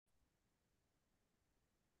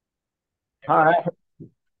All right.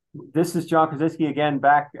 This is John Krasinski again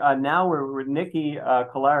back. Now we're with Nicky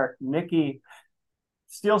Kolarac. Nicky,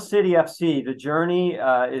 Steel City FC, the journey,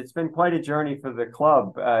 it's been quite a journey for the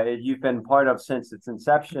club. You've been part of since its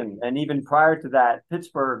inception. And even prior to that,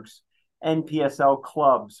 Pittsburgh's NPSL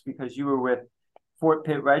clubs, because you were with Fort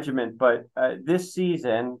Pitt Regiment. But this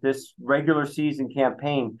season, this regular season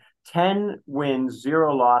campaign, 10 wins,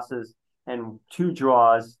 0 losses, and 2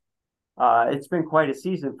 draws. It's been quite a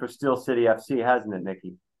season for Steel City FC, hasn't it,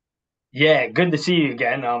 Nicky? Yeah, good to see you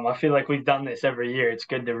again. I feel like we've done this every year. It's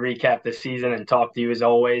good to recap the season and talk to you as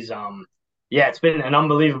always. Yeah, it's been an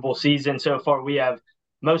unbelievable season so far. We have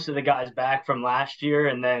most of the guys back from last year,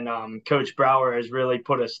 and then Coach Brower has really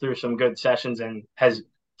put us through some good sessions and has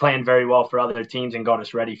planned very well for other teams and got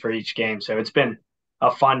us ready for each game. So it's been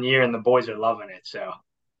a fun year, and the boys are loving it. So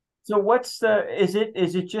So is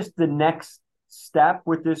it just the next step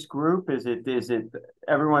with this group? Is it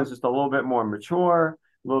everyone's just a little bit more mature,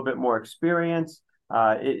 a little bit more experience?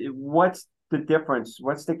 What's the difference?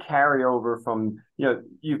 What's the carryover from,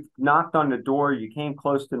 you've knocked on the door, you came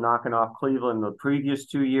close to knocking off Cleveland the previous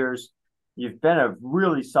 2 years. You've been a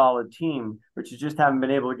really solid team, but you just haven't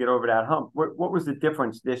been able to get over that hump. What was the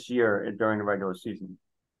difference this year during the regular season?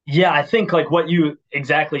 yeah, I think like what you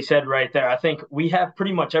exactly said right there. I think we have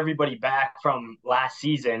pretty much everybody back from last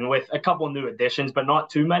season with a couple new additions, but not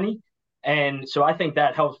too many. And so I think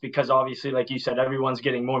that helps because obviously, like you said, everyone's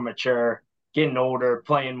getting more mature, getting older,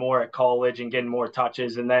 playing more at college and getting more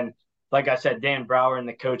touches. And then, like I said, Dan Brower and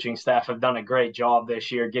the coaching staff have done a great job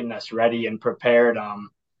this year getting us ready and prepared.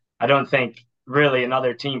 I don't think really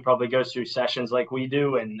another team probably goes through sessions like we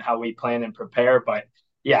do and how we plan and prepare, but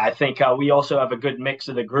yeah, I think we also have a good mix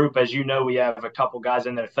of the group. As you know, we have a couple guys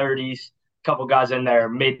in their 30s, a couple guys in their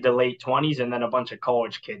mid to late 20s, and then a bunch of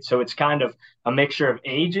college kids. So it's kind of a mixture of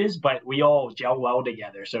ages, but we all gel well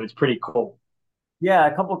together. So it's pretty cool. Yeah,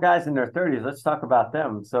 a couple guys in their 30s. Let's talk about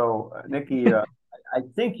them. So, Nikki, I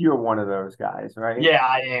think you're one of those guys, right? Yeah,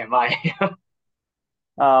 I am. I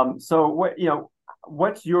am. So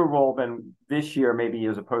what's your role been this year, maybe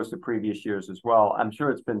as opposed to previous years as well? I'm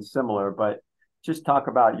sure it's been similar, but just talk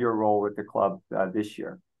about your role with the club this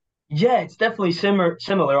year. Yeah, it's definitely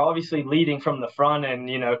similar. Obviously, leading from the front and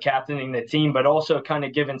captaining the team, but also kind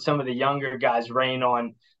of giving some of the younger guys reign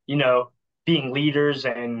on being leaders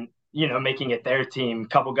and making it their team. A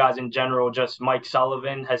couple guys in general, just Mike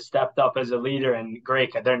Sullivan has stepped up as a leader, and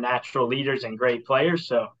great. They're natural leaders and great players,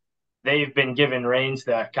 so they've been given reins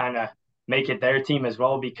to kind of make it their team as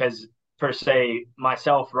well. Because per se,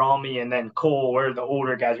 myself, Rami, and then Cole, we're the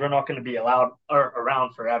older guys. We're not going to be allowed or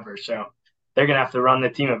around forever, so they're going to have to run the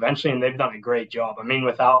team eventually, and they've done a great job. I mean,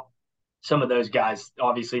 without some of those guys,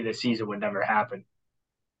 obviously the season would never happen.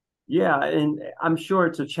 Yeah, and I'm sure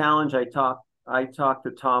it's a challenge. I talked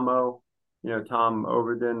to Tomo, Tom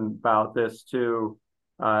Overden about this too.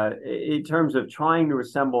 In terms of trying to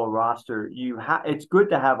assemble a roster, it's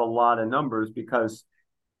good to have a lot of numbers because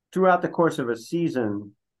throughout the course of a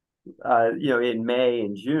season, in May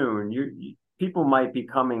and June, people might be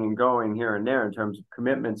coming and going here and there in terms of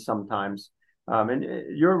commitments sometimes. And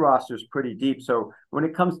your is pretty deep. So when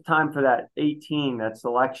it comes time for that 18, that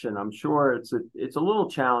selection, I'm sure it's a little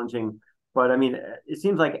challenging. But I mean, it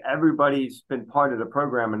seems like everybody's been part of the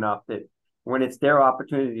program enough that when it's their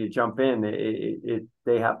opportunity to jump in,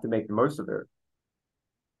 they have to make the most of it.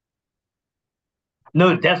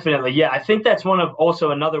 No, definitely. Yeah, I think that's one of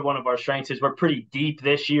also another one of our strengths is we're pretty deep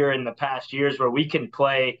this year in the past years where we can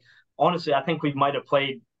play. Honestly, I think we might have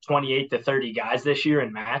played 28 to 30 guys this year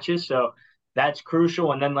in matches. So that's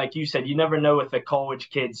crucial. And then, like you said, you never know with the college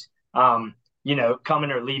kids,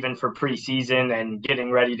 coming or leaving for preseason and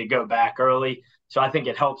getting ready to go back early. So I think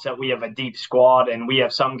it helps that we have a deep squad and we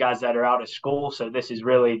have some guys that are out of school. So this is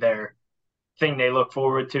really their thing they look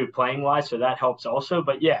forward to playing wise. So that helps also.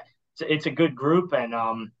 But yeah, it's a good group, and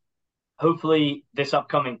hopefully this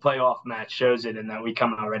upcoming playoff match shows it, and that we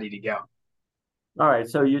come out ready to go. All right,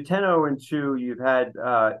 so you're 10-0-2. You've had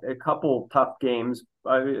a couple tough games.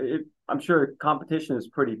 I'm sure competition is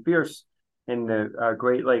pretty fierce in the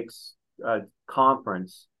Great Lakes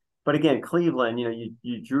Conference. But again, Cleveland,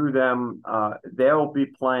 you drew them. They'll be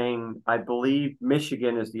playing, I believe,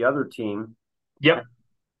 Michigan is the other team. Yep.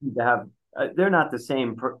 They have they're not the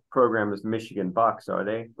same program as the Michigan Bucks, are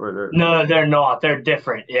they? Or No, they're not. They're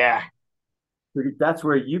different. Yeah. that's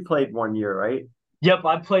where you played one year, right? Yep.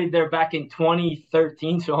 I played there back in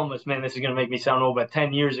 2013. So almost, man, this is going to make me sound old, but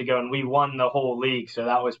 10 years ago, and we won the whole league. So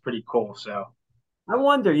that was pretty cool. So I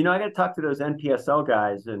wonder, I got to talk to those NPSL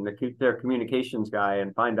guys and their communications guy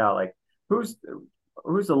and find out like who's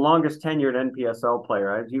who's the longest tenured NPSL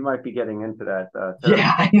player. You might be getting into that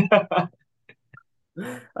territory. yeah.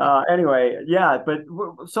 Anyway, yeah, but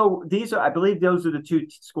so these are, I believe, those are the two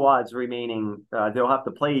squads remaining. They'll have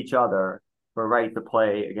to play each other for right to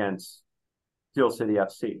play against Steel City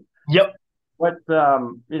FC. Yep. What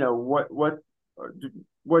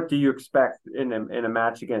what do you expect in a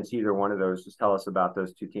match against either one of those? Just tell us about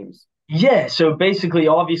those two teams. Yeah, so basically,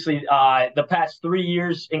 obviously, the past 3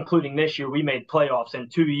 years, including this year, we made playoffs,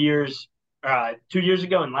 and 2 years, 2 years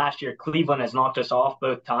ago and last year, Cleveland has knocked us off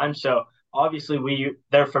both times. So obviously,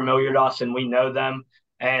 they're familiar to us, and we know them,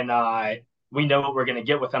 and we know what we're going to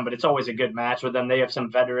get with them. But it's always a good match with them. They have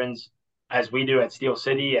some veterans, as we do at Steel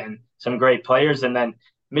City, and some great players. And then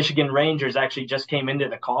Michigan Rangers actually just came into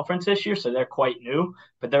the conference this year, so they're quite new,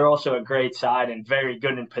 but they're also a great side and very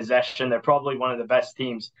good in possession. They're probably one of the best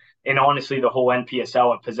teams and honestly the whole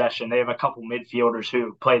NPSL at possession. They have a couple midfielders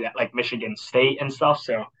who played at like Michigan State and stuff,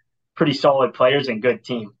 so pretty solid players and good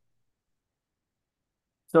team.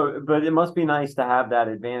 So, but it must be nice to have that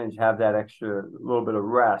advantage, have that extra little bit of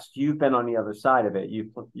rest. You've been on the other side of it.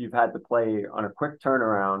 You've had to play on a quick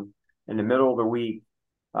turnaround in the middle of the week,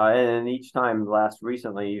 and each time last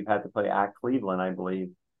recently you've had to play at Cleveland, I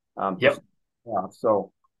believe. For Yep. yeah,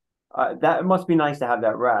 so that must be nice to have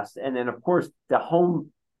that rest, and then of course the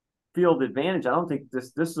home field advantage. I don't think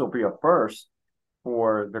this will be a first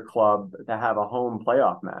for the club to have a home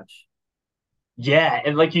playoff match. Yeah,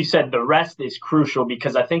 and like you said, the rest is crucial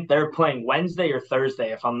because I think they're playing Wednesday or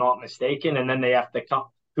Thursday, if I'm not mistaken, and then they have to come.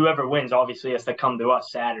 Whoever wins obviously has to come to us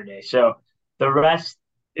Saturday. So the rest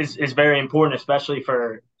is very important, especially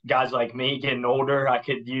for guys like me getting older. I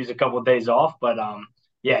could use a couple of days off, but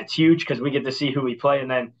yeah, it's huge because we get to see who we play, and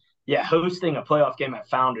then yeah, hosting a playoff game at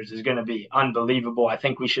Founders is going to be unbelievable. I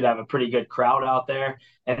think we should have a pretty good crowd out there,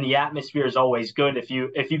 and the atmosphere is always good. If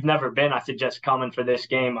you've never been, I suggest coming for this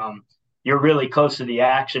game. You're really close to the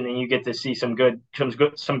action and you get to see some good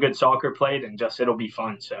soccer played and just it'll be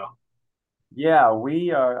fun. So Yeah,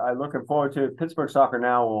 we are looking forward to it. Pittsburgh Soccer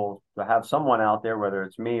Now will have someone out there, whether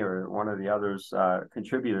it's me or one of the others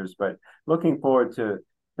contributors, but looking forward to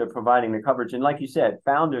providing the coverage. And like you said,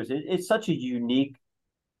 Founders, it's such a unique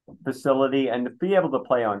facility, and to be able to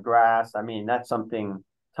play on grass, I mean, that's something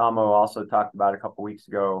Tomo also talked about a couple weeks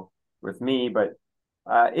ago with me. But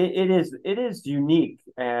it is unique,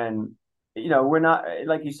 and we're not,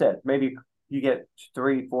 like you said, maybe you get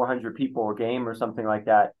 300-400 people a game or something like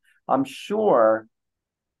that. I'm sure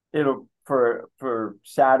it'll for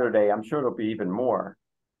Saturday. I'm sure it'll be even more.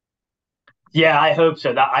 yeah, I hope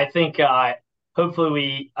so. That I think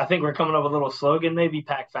hopefully I think we're coming up with a little slogan, maybe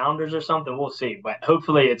pack founders or something. We'll see. But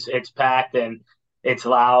hopefully it's packed and it's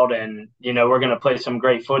loud and we're gonna play some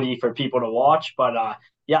great footy for people to watch. But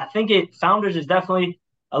yeah, I think it founders is definitely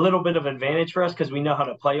a little bit of advantage for us because we know how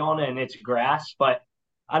to play on it and it's grass, but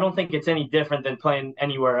I don't think it's any different than playing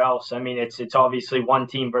anywhere else. I mean, it's obviously one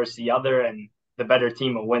team versus the other, and the better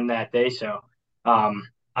team will win that day. So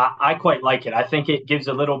I quite like it. I think it gives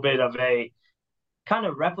a little bit of a kind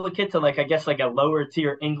of replicate to like I guess like a lower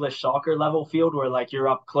tier English soccer level field where like you're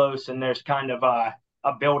up close and there's kind of a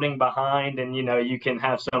building behind and you can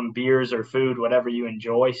have some beers or food, whatever you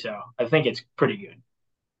enjoy. So I think it's pretty good.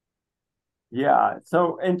 Yeah.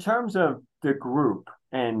 So in terms of the group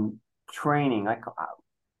and training, like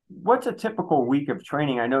what's a typical week of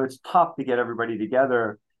training? I know it's tough to get everybody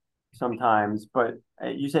together sometimes, but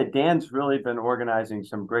you said Dan's really been organizing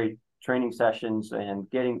some great training sessions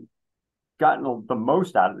and gotten the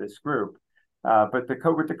most out of this group. But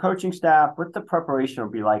with the coaching staff, what the preparation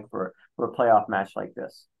will be like for a playoff match like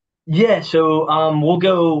this? Yeah, so we'll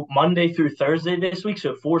go Monday through Thursday this week,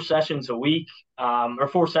 so 4 sessions a week, or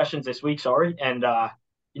 4 sessions this week, sorry. And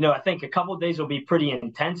I think a couple of days will be pretty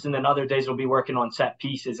intense, and then other days we'll be working on set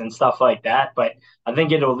pieces and stuff like that. But I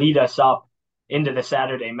think it'll lead us up into the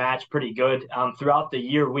Saturday match pretty good. Throughout the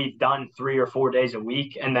year, we've done 3 or 4 days a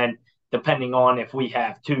week, and then depending on if we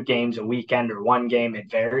have 2 games a weekend or one game,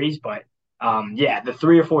 it varies. But yeah, the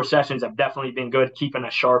 3 or 4 sessions have definitely been good, keeping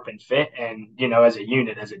us sharp and fit, and as a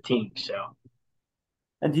unit, as a team. So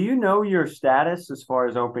And do you know your status as far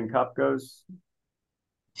as Open Cup goes?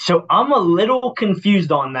 So I'm a little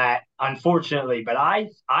confused on that, unfortunately. But I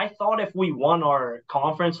thought if we won our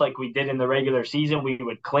conference like we did in the regular season, we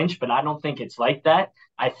would clinch. But I don't think it's like that.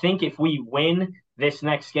 I think if we win this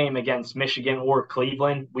next game against Michigan or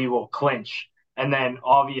Cleveland, we will clinch. And then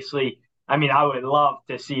obviously, I mean, I would love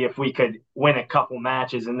to see if we could win a couple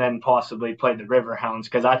matches and then possibly play the Riverhounds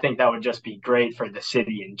because I think that would just be great for the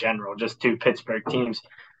city in general. Just two Pittsburgh teams.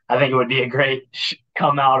 I think it would be a great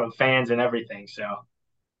come out of fans and everything. So.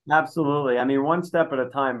 Absolutely. I mean, one step at a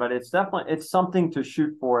time, but it's something to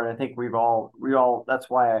shoot for, and I think we all that's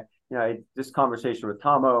why this conversation with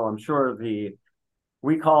Tomo, I'm sure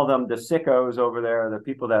we call them the sickos over there, the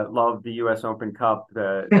people that love the U.S. Open Cup,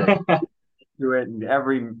 the do it in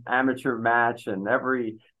every amateur match and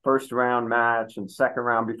every first round match and second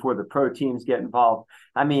round before the pro teams get involved.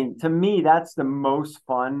 I mean, to me, that's the most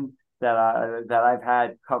fun that I've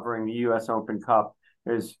had covering the U.S. Open Cup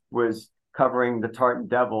was covering the Tartan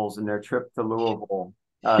Devils and their trip to Louisville,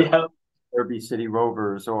 Yeah. Derby City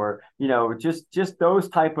Rovers, or just those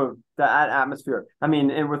type of that atmosphere. I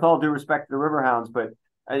mean, and with all due respect to the Riverhounds, but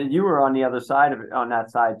you were on the other side of it, on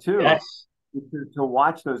that side too. Yes. To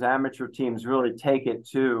watch those amateur teams really take it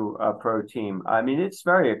to a pro team. I mean, it's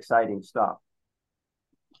very exciting stuff.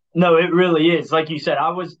 No, it really is. Like you said, I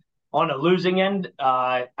was on a losing end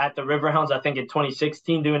at the Riverhounds, I think in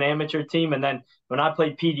 2016, doing amateur team. And then when I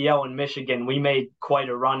played PDL in Michigan, we made quite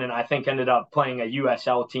a run and I think ended up playing a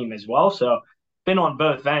USL team as well. So been on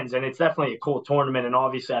both ends and it's definitely a cool tournament. And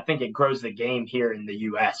obviously, I think it grows the game here in the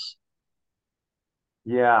US.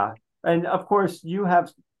 Yeah, and of course you've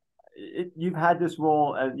had this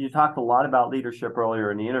role. You talked a lot about leadership earlier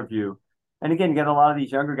in the interview, and again, you get a lot of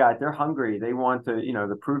these younger guys. They're hungry. They want to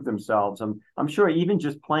to prove themselves. I'm sure even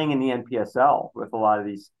just playing in the NPSL with a lot of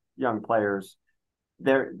these young players,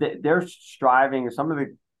 they're striving. Some of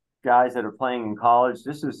the guys that are playing in college,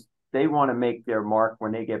 they want to make their mark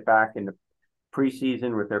when they get back into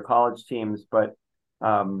preseason with their college teams. But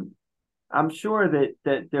um, I'm sure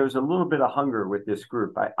that there's a little bit of hunger with this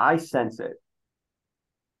group. I sense it.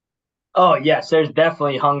 Oh, yes, there's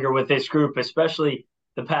definitely hunger with this group, especially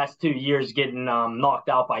the past 2 years getting knocked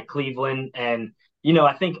out by Cleveland. And,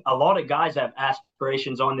 I think a lot of guys have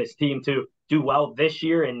aspirations on this team to do well this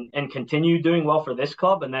year and continue doing well for this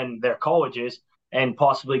club and then their colleges and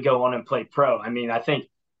possibly go on and play pro. I mean, I think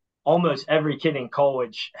almost every kid in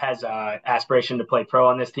college has aspiration to play pro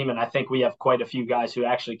on this team. And I think we have quite a few guys who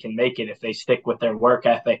actually can make it if they stick with their work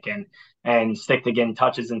ethic and stick to getting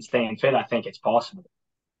touches and staying fit. I think it's possible.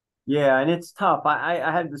 Yeah, and it's tough. I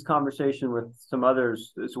had this conversation with some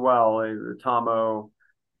others as well, Tomo,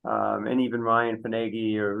 and even Ryan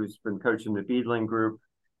Finagi, who's been coaching the Beadling group.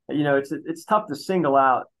 It's tough to single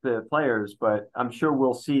out the players, but I'm sure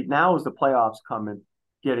we'll see now as the playoffs come and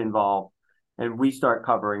get involved, and we start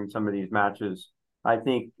covering some of these matches. I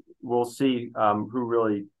think we'll see who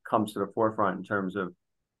really comes to the forefront in terms of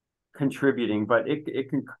contributing. But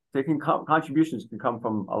contributions can come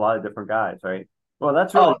from a lot of different guys, right? Well,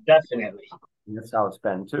 that's really Oh, definitely. that's how it's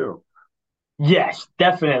been too. Yes,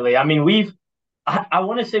 definitely. I mean, I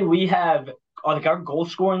want to say we have like our goal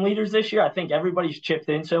scoring leaders this year. I think everybody's chipped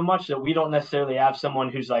in so much that we don't necessarily have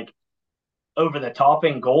someone who's like over the top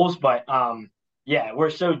in goals, but yeah,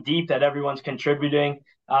 we're so deep that everyone's contributing.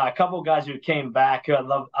 A couple of guys who came back who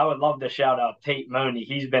I would love to shout out Tate Money.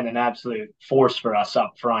 He's been an absolute force for us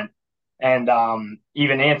up front. And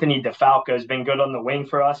even Anthony DeFalco has been good on the wing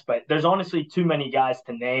for us, but there's honestly too many guys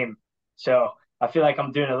to name. So I feel like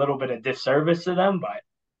I'm doing a little bit of disservice to them, but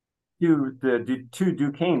Two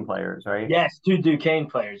Duquesne players, right? yes, two Duquesne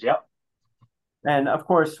players. Yep. And of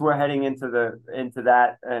course, we're heading into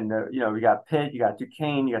that, and we got Pitt, you got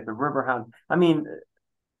Duquesne, you got the Riverhound. I mean,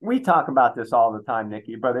 we talk about this all the time,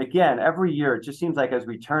 Nicky. But again, every year it just seems like as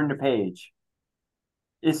we turn the page,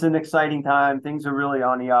 it's an exciting time. Things are really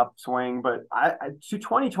on the upswing. But to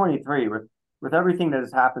 2023 with everything that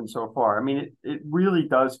has happened so far, I mean, it really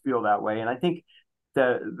does feel that way. And I think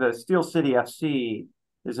the Steel City FC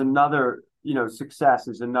is another success,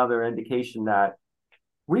 is another indication that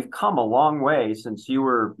we've come a long way since you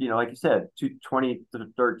were, like you said,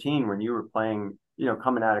 2013 when you were playing,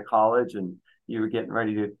 coming out of college and you were getting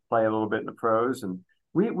ready to play a little bit in the pros. And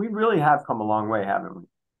we really have come a long way, haven't we?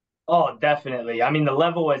 Oh, definitely. I mean, the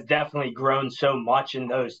level has definitely grown so much in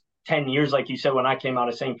those 10 years, like you said, when I came out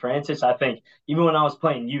of St. Francis. I think even when I was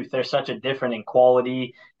playing youth, there's such a different in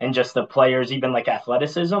quality and just the players, even like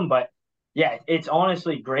athleticism. But yeah, it's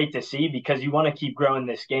honestly great to see because you want to keep growing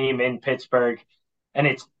this game in Pittsburgh. And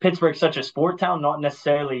it's Pittsburgh's such a sport town, not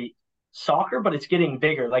necessarily soccer, but it's getting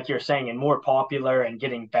bigger, like you're saying, and more popular and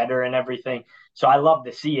getting better and everything. So I love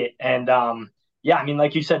to see it. And yeah, I mean,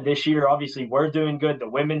 like you said, this year, obviously, we're doing good. The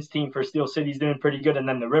women's team for Steel City's doing pretty good, and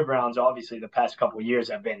then the Riverhounds, obviously, the past couple of years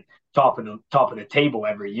have been top of the table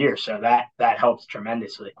every year, so that helps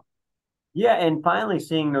tremendously. Yeah, and finally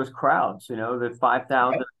seeing those crowds, the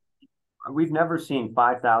 5,000. Yep. We've never seen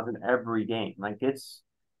 5,000 every game. Like it's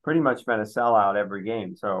pretty much been a sellout every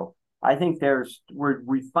game. So I think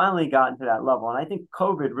we've finally gotten to that level. And I think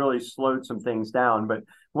COVID really slowed some things down. But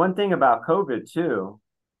one thing about COVID too,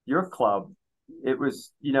 your club, it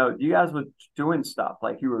was, you guys were doing stuff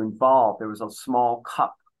like you were involved. There was a small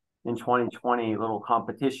cup in 2020, little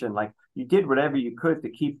competition. Like you did whatever you could to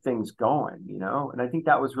keep things going, and I think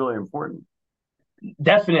that was really important.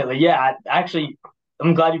 Definitely, yeah. Actually,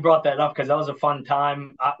 I'm glad you brought that up because that was a fun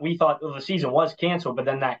time. We thought the season was canceled, but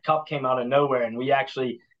then that cup came out of nowhere, and we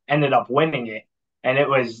actually ended up winning it. And it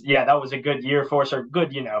was, yeah, that was a good year for us, or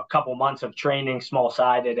good, couple months of training, small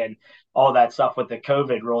sided, and all that stuff with the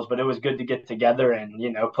COVID rules. But it was good to get together and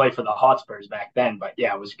play for the Hotspurs back then. But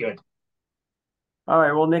yeah, it was good. All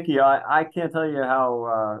right, well, Nicky, I can't tell you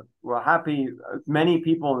how happy many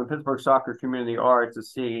people in the Pittsburgh soccer community are to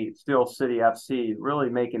see Steel City FC really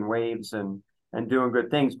making waves and doing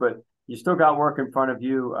good things. But you still got work in front of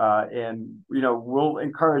you, and we'll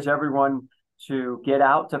encourage everyone to get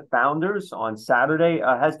out to Founders on Saturday.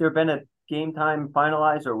 Has there been a game time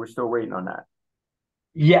finalized, or we're still waiting on that?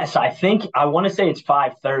 Yes, I want to say it's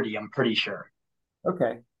 5:30. I'm pretty sure.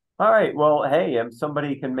 Okay. All right. Well, hey, if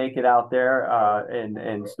somebody can make it out there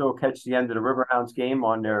and still catch the end of the Riverhounds game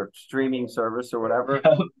on their streaming service or whatever,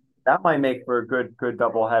 that might make for a good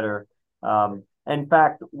doubleheader. In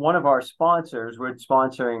fact, one of our sponsors, we're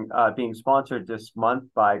being sponsored this month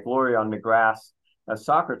by Glory on the Grass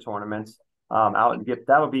soccer tournaments out in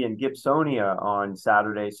that'll be in Gibsonia on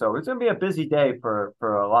Saturday. So it's going to be a busy day for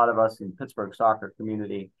a lot of us in Pittsburgh soccer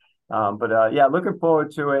community. But yeah, looking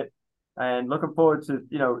forward to it. And looking forward to,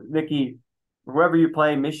 Nicky, whoever you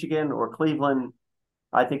play, Michigan or Cleveland,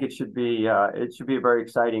 I think it should be a very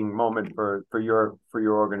exciting moment for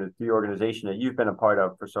the organization that you've been a part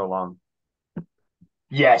of for so long.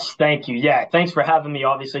 Yes, thank you. Yeah, thanks for having me.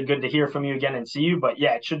 Obviously, good to hear from you again and see you. But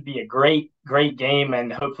yeah, it should be a great game,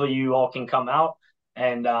 and hopefully you all can come out.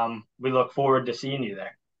 And we look forward to seeing you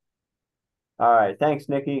there. All right. Thanks,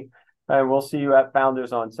 Nicky. And we'll see you at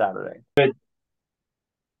Founders on Saturday. Good.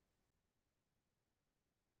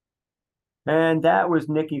 And that was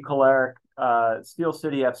Nicky Kolarac, Steel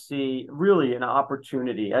City FC. Really an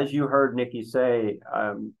opportunity. As you heard Nicky say,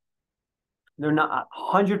 they're not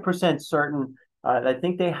 100% certain. I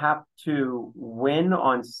think they have to win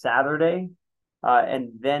on Saturday, and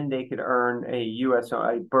then they could earn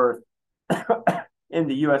a berth in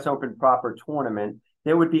the U.S. Open proper tournament.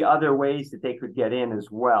 There would be other ways that they could get in as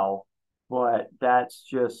well, but that's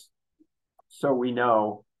just so we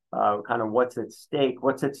know kind of what's at stake.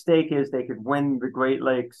 What's at stake is they could win the Great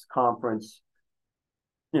Lakes Conference,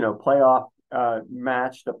 playoff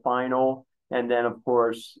match, the final, and then of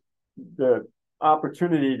course the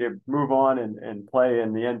opportunity to move on and play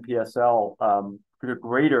in the NPSL, the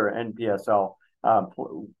greater NPSL,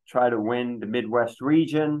 try to win the Midwest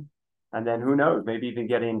region, and then who knows, maybe even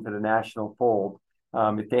get into the national fold.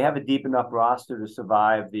 If they have a deep enough roster to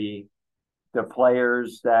survive the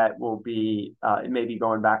players that will be maybe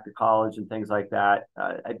going back to college and things like that.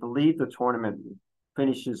 I believe the tournament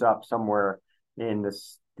finishes up somewhere in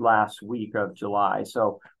this last week of July.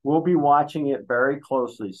 So we'll be watching it very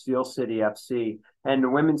closely, Steel City FC. And the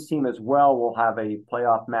women's team as well will have a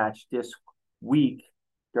playoff match this week,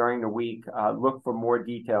 during the week. Look for more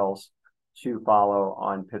details to follow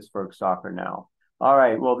on Pittsburgh Soccer Now. All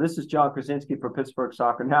right. Well, this is John Krasinski for Pittsburgh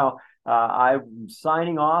Soccer Now. I'm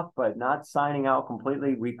signing off, but not signing out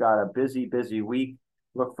completely. We've got a busy week.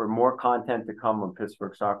 Look for more content to come on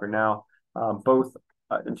Pittsburgh Soccer Now, both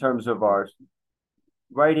in terms of our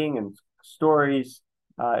writing and stories,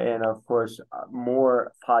 and of course,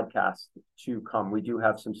 more podcasts to come. We do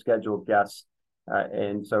have some scheduled guests,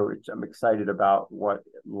 and so I'm excited about what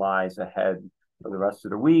lies ahead for the rest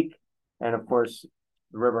of the week. And of course,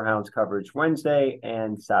 the Riverhounds coverage Wednesday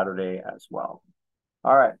and Saturday as well.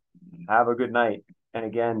 All right. Have a good night. And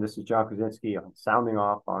again, this is John Krasinski sounding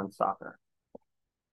off on soccer.